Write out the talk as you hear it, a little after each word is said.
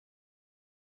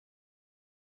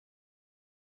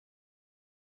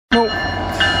Nope.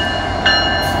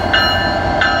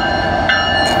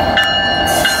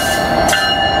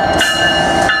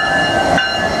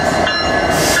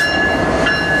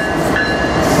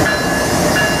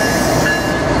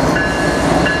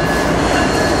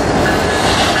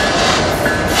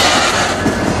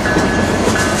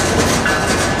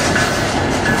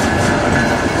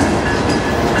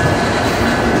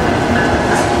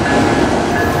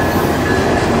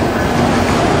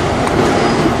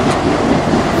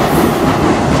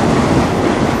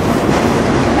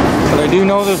 I do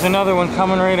know there's another one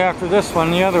coming right after this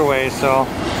one the other way, so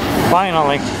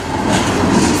finally.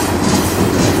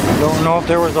 Don't know if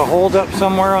there was a holdup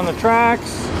somewhere on the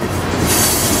tracks.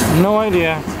 No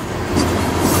idea.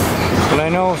 But I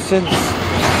know since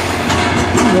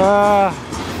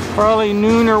probably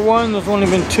noon or 1, there's only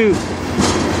been 2.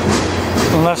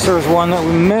 Unless there was one that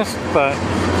we missed, but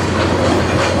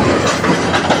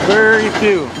very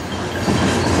few.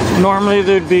 Normally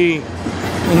there'd be,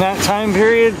 in that time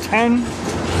period, 10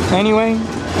 anyway.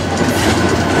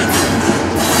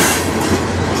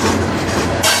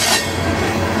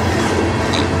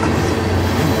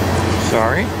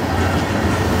 Sorry.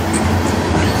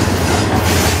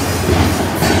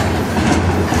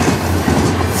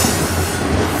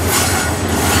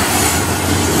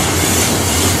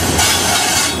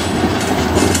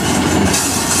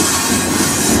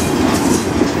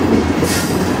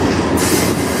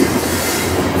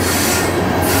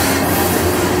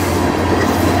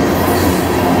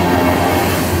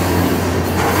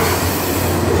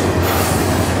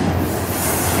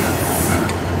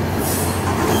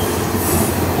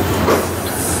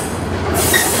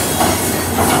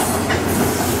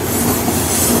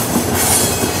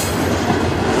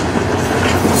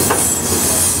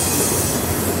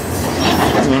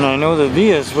 And I know the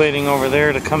Via's waiting over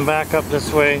there to come back up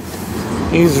this way.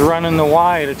 He's running the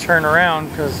Y to turn around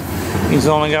because he's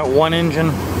only got 1 engine.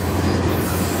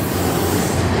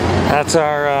 That's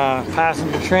our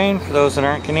passenger train for those that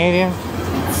aren't Canadian.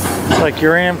 It's like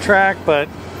your Amtrak, but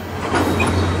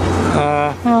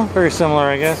well, very similar,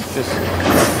 I guess. Just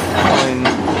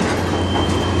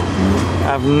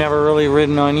I've never really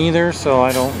ridden on either, so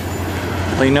I don't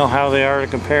really know how they are to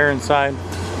compare inside.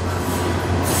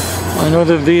 I know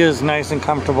the Via is nice and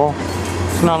comfortable.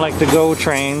 It's not like the GO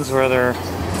trains where they're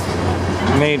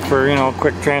made for, you know,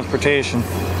 quick transportation.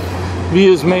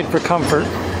 Via is made for comfort.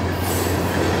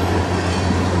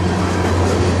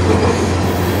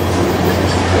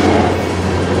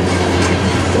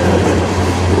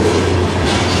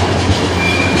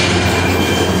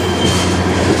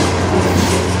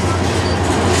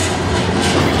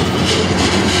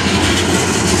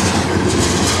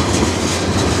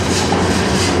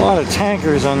 A lot of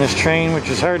tankers on this train, which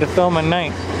is hard to film at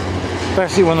night,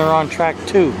 especially when they're on track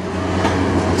 2,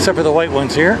 except for the white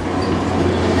ones here.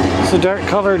 It's the dark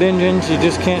colored engines, you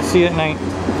just can't see at night.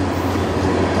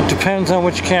 It depends on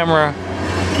which camera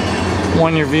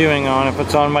one you're viewing on. If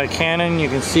it's on my Canon, you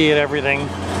can see it, everything.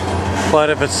 But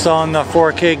if it's on the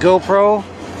 4K GoPro,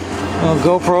 well,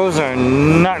 GoPros are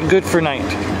not good for night.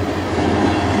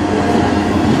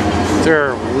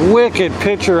 They're a wicked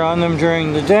picture on them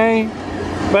during the day.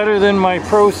 Better than my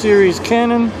Pro Series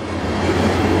Canon,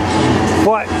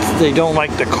 but they don't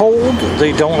like the cold,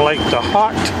 they don't like the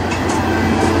hot,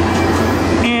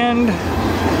 and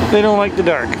they don't like the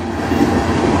dark.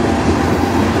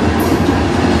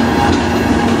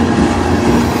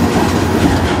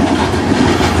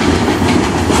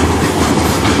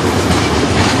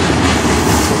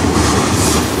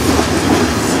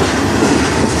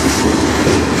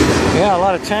 Yeah, a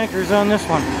lot of tankers on this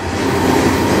one.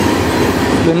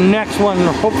 The next one,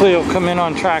 hopefully, will come in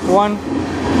on track 1,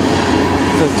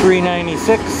 the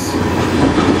 396.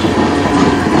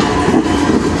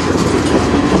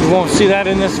 You won't see that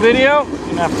in this video. You're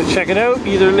gonna have to check it out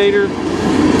either later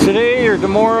today or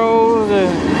tomorrow.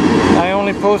 I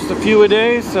only post a few a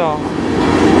day, so.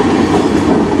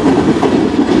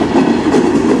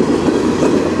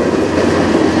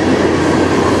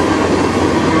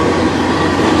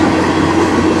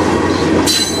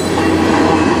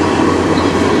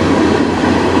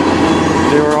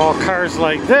 Cars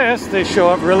like this, they show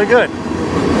up really good.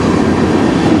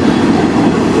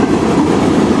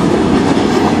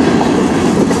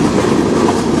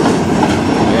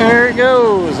 There he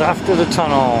goes, off to the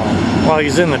tunnel. Well,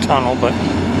 he's in the tunnel, but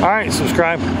alright,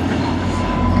 subscribe.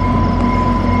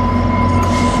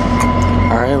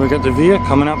 Alright, we got the Via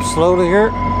coming up slowly here.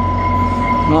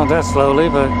 Not that slowly,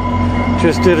 but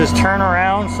just did his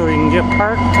turnaround so he can get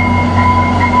parked.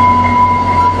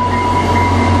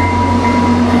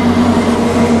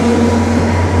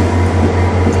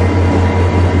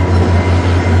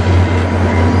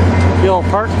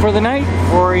 for the night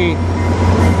before he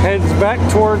heads back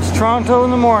towards Toronto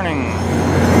in the morning.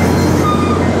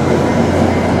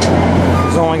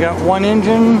 He's only got one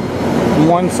engine on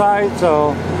one side,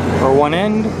 or one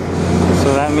end,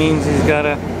 so that means he's got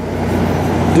to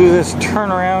do this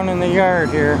turnaround in the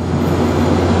yard here.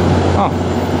 Oh,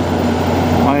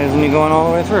 why isn't he going all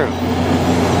the way through?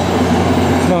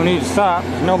 There's no need to stop,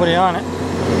 there's nobody on it.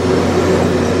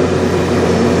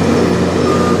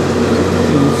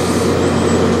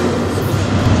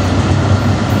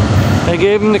 They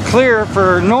gave him the clear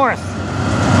for north.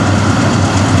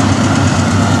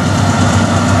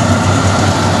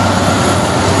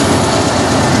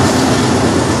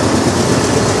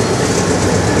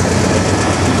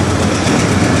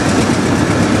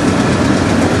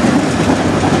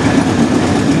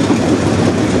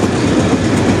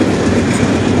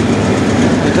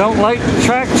 I don't like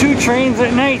track 2 trains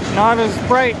at night, not as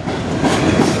bright.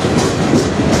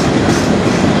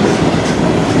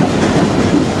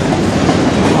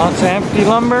 Lots of empty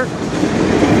lumber.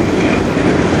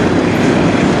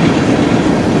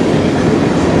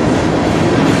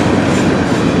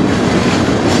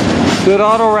 Good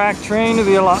auto rack train to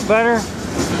be a lot better.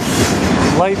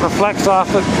 Light reflects off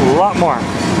it a lot more.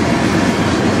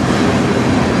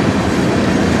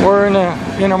 We're in a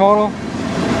intermodal.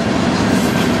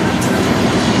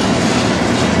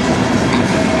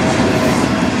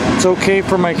 It's okay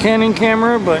for my Canon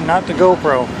camera, but not the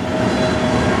GoPro.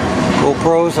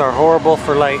 GoPros are horrible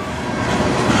for light.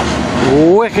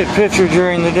 Wicked picture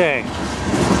during the day.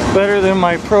 Better than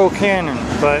my Pro Canon,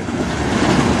 but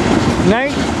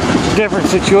night, different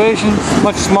situations,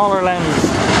 much smaller lens.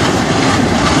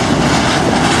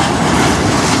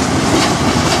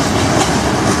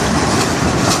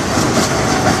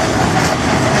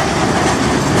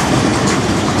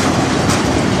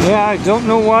 Yeah, I don't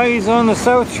know why he's on the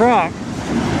south track.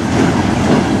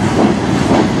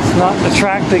 It's not the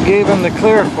track they gave him the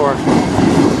clear for.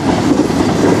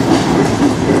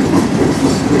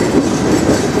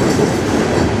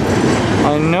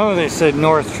 I know they said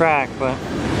north track, but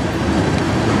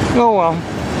oh well.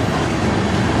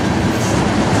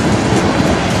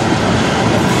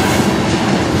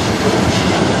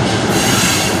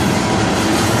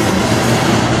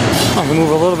 I can move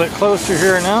a little bit closer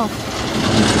here now.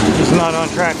 He's not on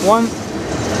track 1.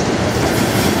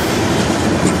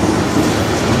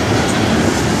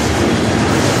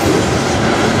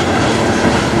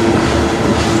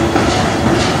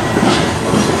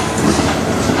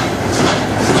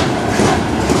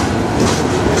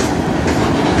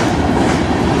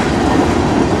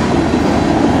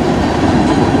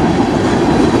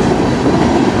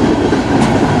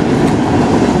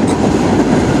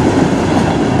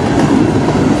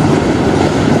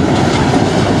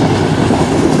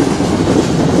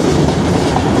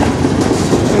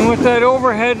 That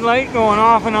overhead light going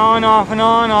off and on, off and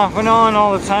on, off and on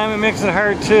all the time, it makes it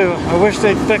hard too. I wish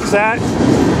they'd fix that.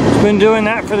 It's been doing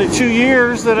that for the 2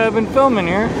 years that I've been filming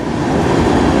here.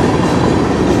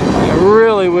 I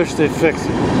really wish they'd fix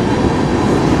it.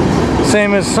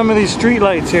 Same as some of these street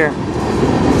lights here.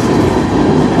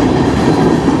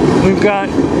 We've got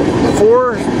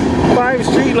 4, 5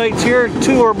 street lights here,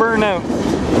 2 are burned out.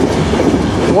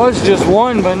 It was just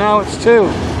 1, but now it's 2.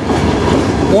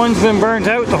 One's been burnt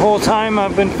out the whole time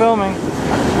I've been filming.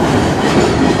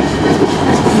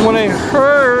 When I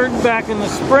heard back in the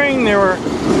spring they were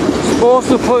supposed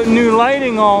to put new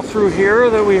lighting all through here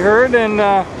that we heard, and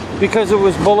because it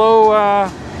was below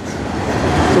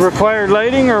the required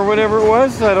lighting or whatever it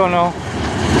was, I don't know.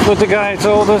 That's what the guy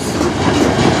told us.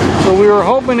 So we were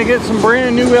hoping to get some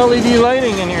brand new LED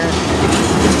lighting in here.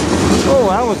 Oh,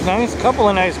 that was nice. Couple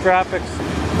of nice graphics.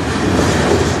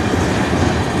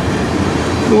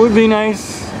 It would be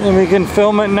nice, and we can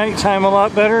film at nighttime a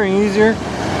lot better and easier.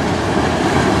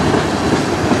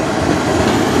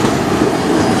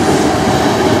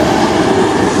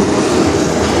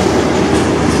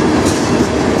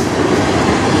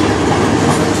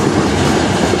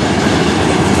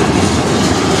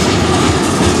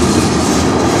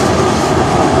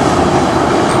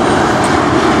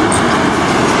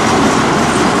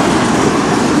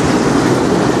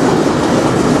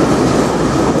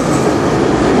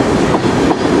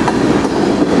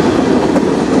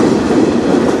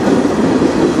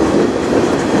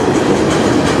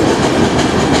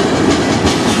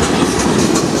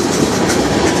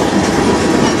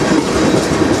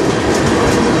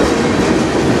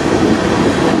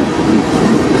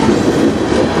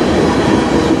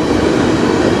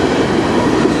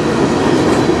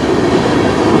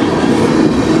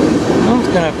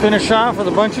 Gonna finish off with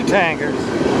a bunch of tankers.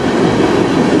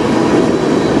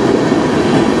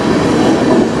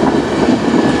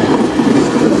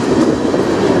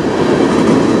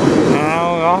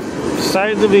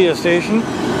 beside the VIA station,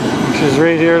 which is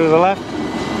right here to the left.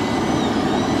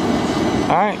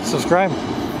 Alright, subscribe.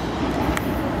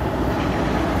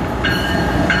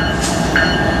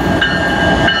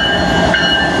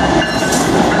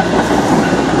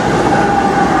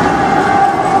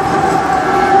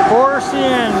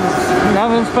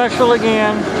 Nothing special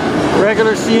again.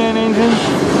 Regular CN engine.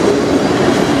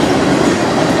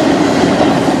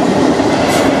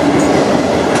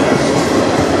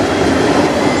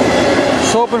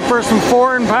 Just hoping for some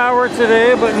foreign power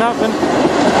today, but nothing.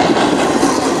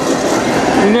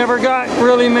 We never got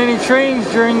really many trains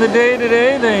during the day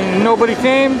today. Nobody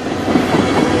came.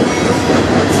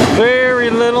 Very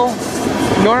little.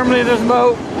 Normally there's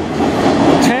about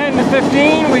 10 to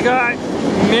 15. We got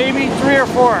maybe 3 or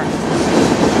 4.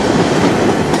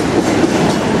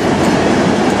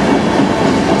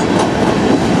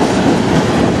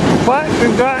 But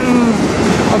I've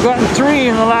gotten 3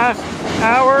 in the last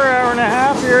hour and a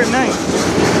half here at night.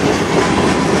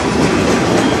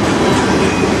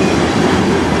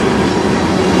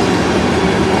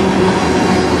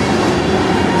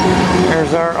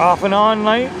 There's our off and on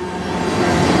light.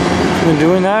 Been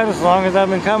doing that as long as I've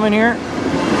been coming here.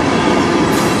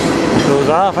 Goes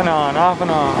off and on, off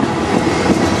and on.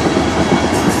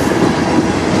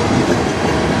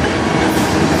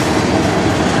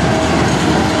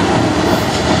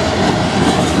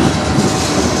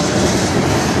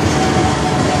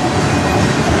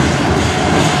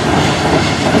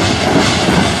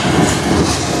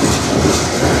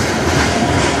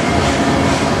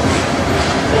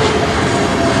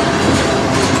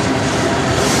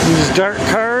 These dark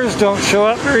cars don't show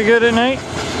up very good at night.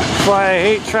 That's why I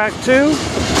hate track 2.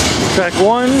 Track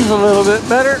 1's a little bit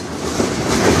better.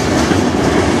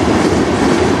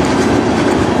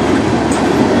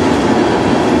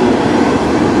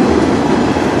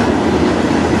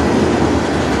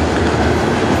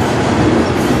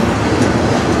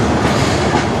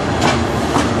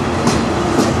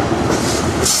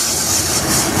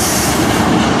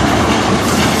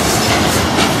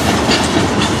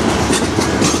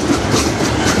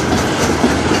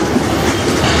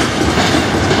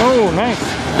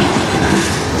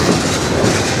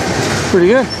 Pretty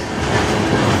good.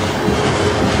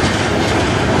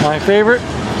 My favorite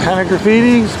kind of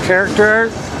graffitis, character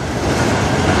art.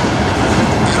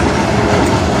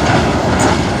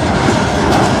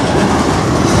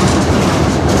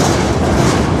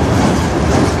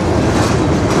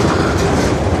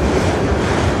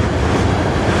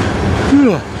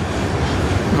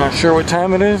 I'm not sure what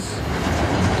time it is.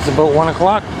 It's about 1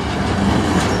 o'clock.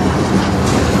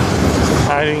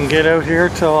 I didn't get out here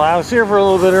till I was here for a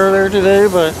little bit earlier today,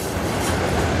 but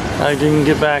I didn't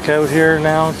get back out here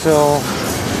now till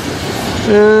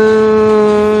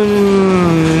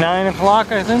 9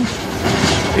 o'clock, I think.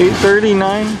 8:30,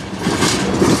 9.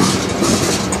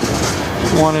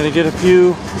 Wanted to get a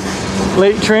few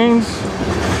late trains.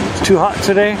 It's too hot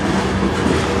today.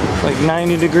 Like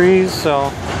 90 degrees,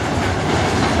 so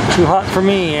too hot for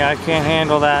me. I can't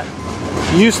handle that.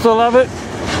 Used to love it.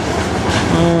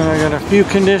 I got a few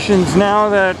conditions now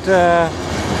that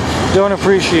don't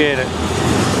appreciate it.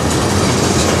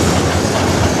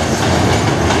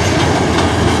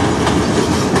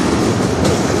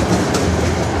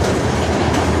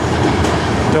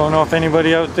 Don't know if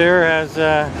anybody out there has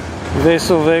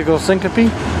vasovagal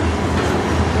syncope,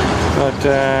 but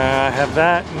I have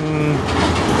that, and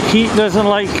heat doesn't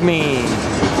like me.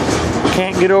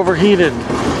 Can't get overheated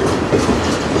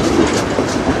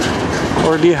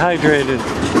or dehydrated.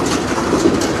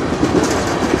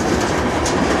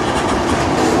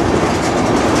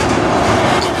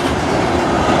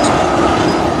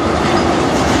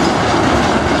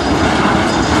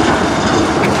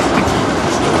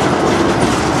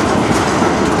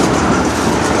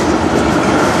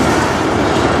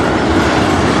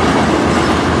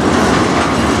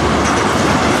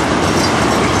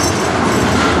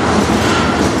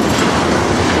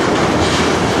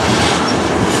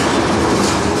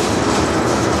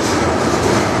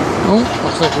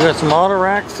 Looks like we got some auto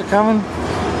racks coming.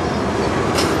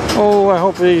 Oh, I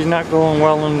hope he's not going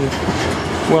well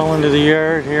into the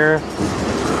yard here.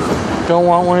 Don't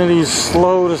want one of these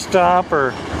slow to stop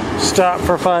or stop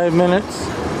for 5 minutes.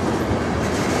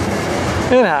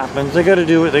 It happens. They got to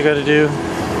do what they got to do.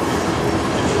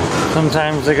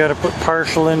 Sometimes they got to put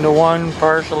partial into one,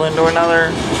 partial into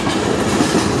another.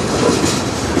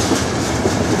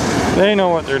 They know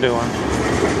what they're doing.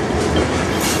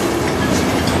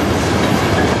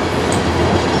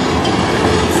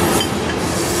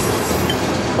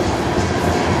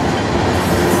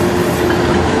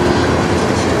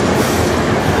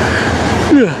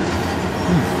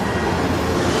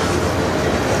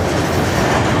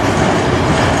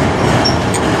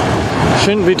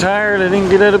 Shouldn't be tired. I didn't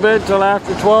get out of bed till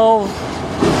after 12.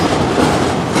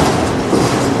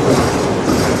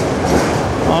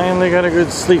 Finally got a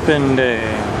good sleep-in day.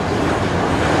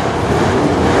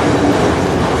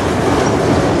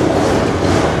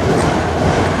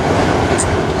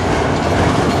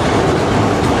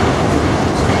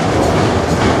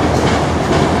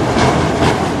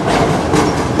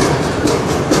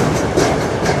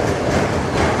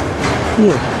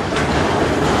 Yeah.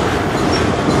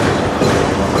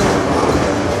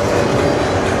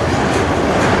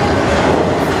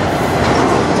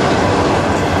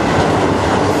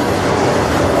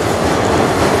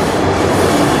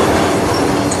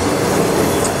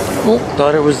 Oh,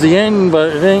 thought it was the end,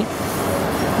 but it ain't.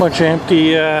 Bunch of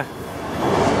empty,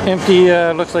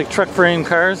 looks like truck frame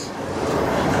cars.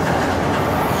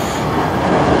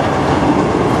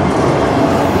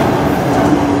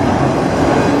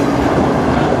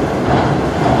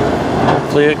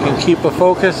 Hopefully it can keep a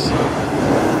focus.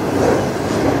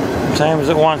 Sometimes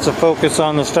it wants to focus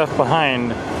on the stuff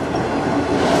behind.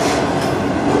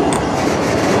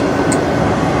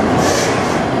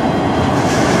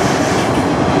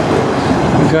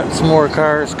 We've got some more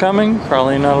cars coming,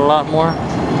 probably not a lot more.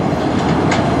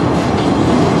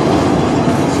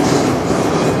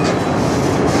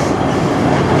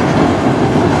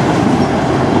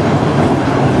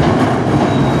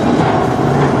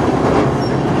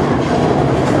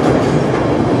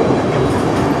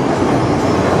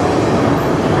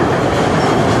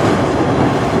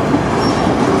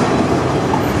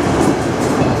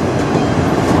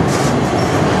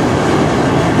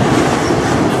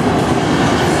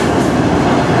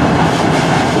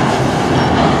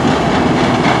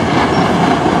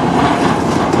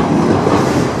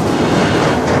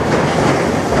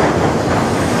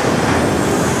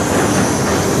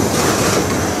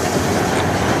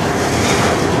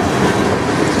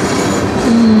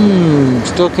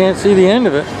 Still can't see the end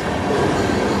of it.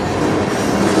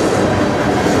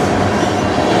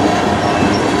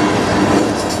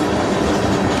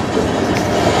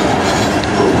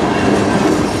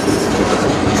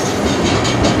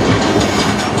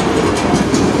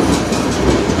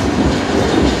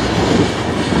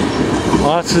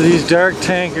 Lots of these dark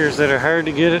tankers that are hard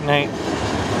to get at night.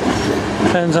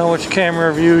 Depends on which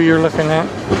camera view you're looking at.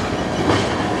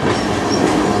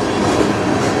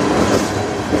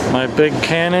 My big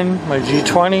Canon, my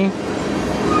G20,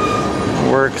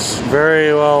 works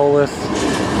very well with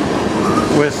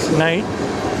night,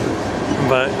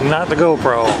 but not the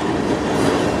GoPro.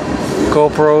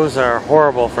 GoPros are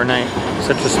horrible for night.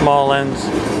 Such a small lens.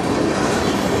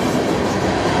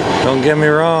 Don't get me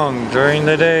wrong, during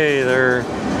the day they're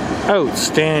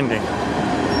outstanding,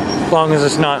 as long as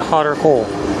it's not hot or cold.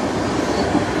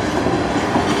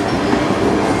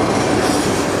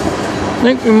 I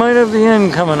think we might have the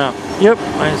end coming up. Yep,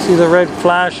 I see the red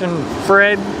flashing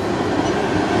Fred.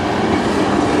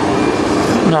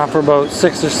 Not for about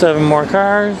 6 or 7 more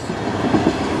cars.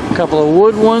 A couple of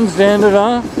wood ones to end it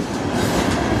off.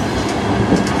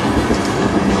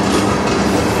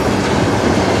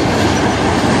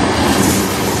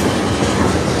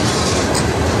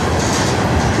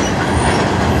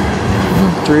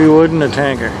 Three wood and a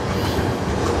tanker.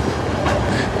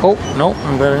 Oh, nope,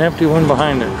 I've got an empty one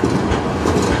behind it.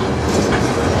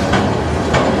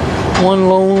 One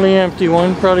lonely empty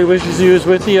one. Probably wishes he was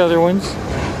with the other ones.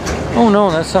 Oh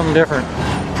no, that's something different.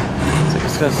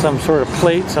 It's got some sort of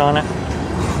plates on it.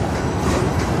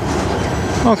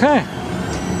 Okay.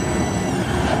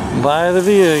 By the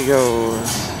via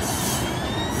goes.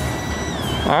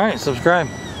 Alright, subscribe.